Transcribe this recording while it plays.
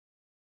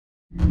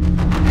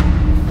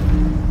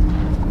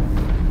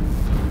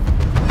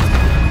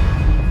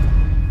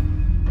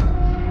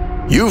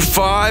You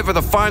five are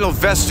the final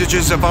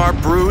vestiges of our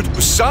brood, who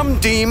some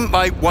deem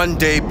might one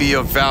day be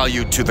of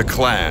value to the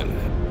clan.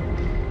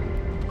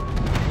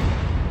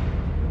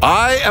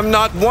 I am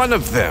not one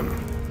of them.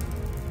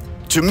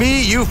 To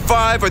me, you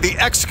five are the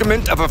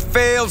excrement of a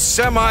failed,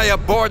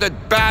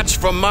 semi-aborted batch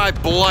from my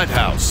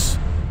bloodhouse.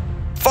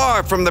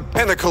 Far from the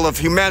pinnacle of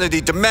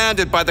humanity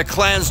demanded by the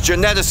clan's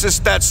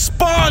geneticists that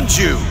spawned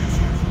you!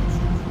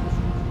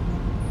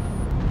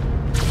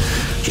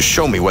 Just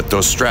show me what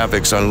those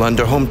Stravics on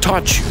Lunderholm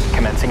taught you.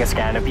 Commencing a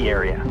scan of the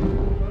area.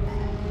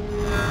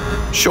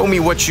 Show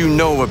me what you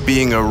know of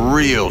being a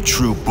real,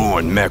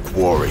 true-born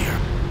MechWarrior.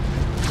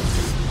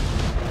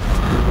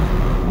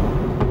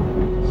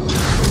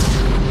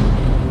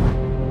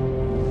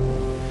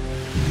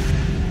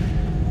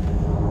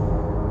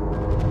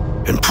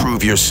 And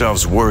prove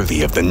yourselves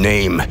worthy of the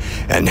name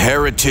and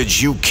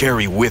heritage you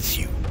carry with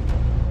you.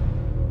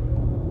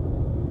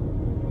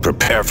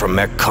 Prepare for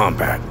mech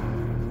combat.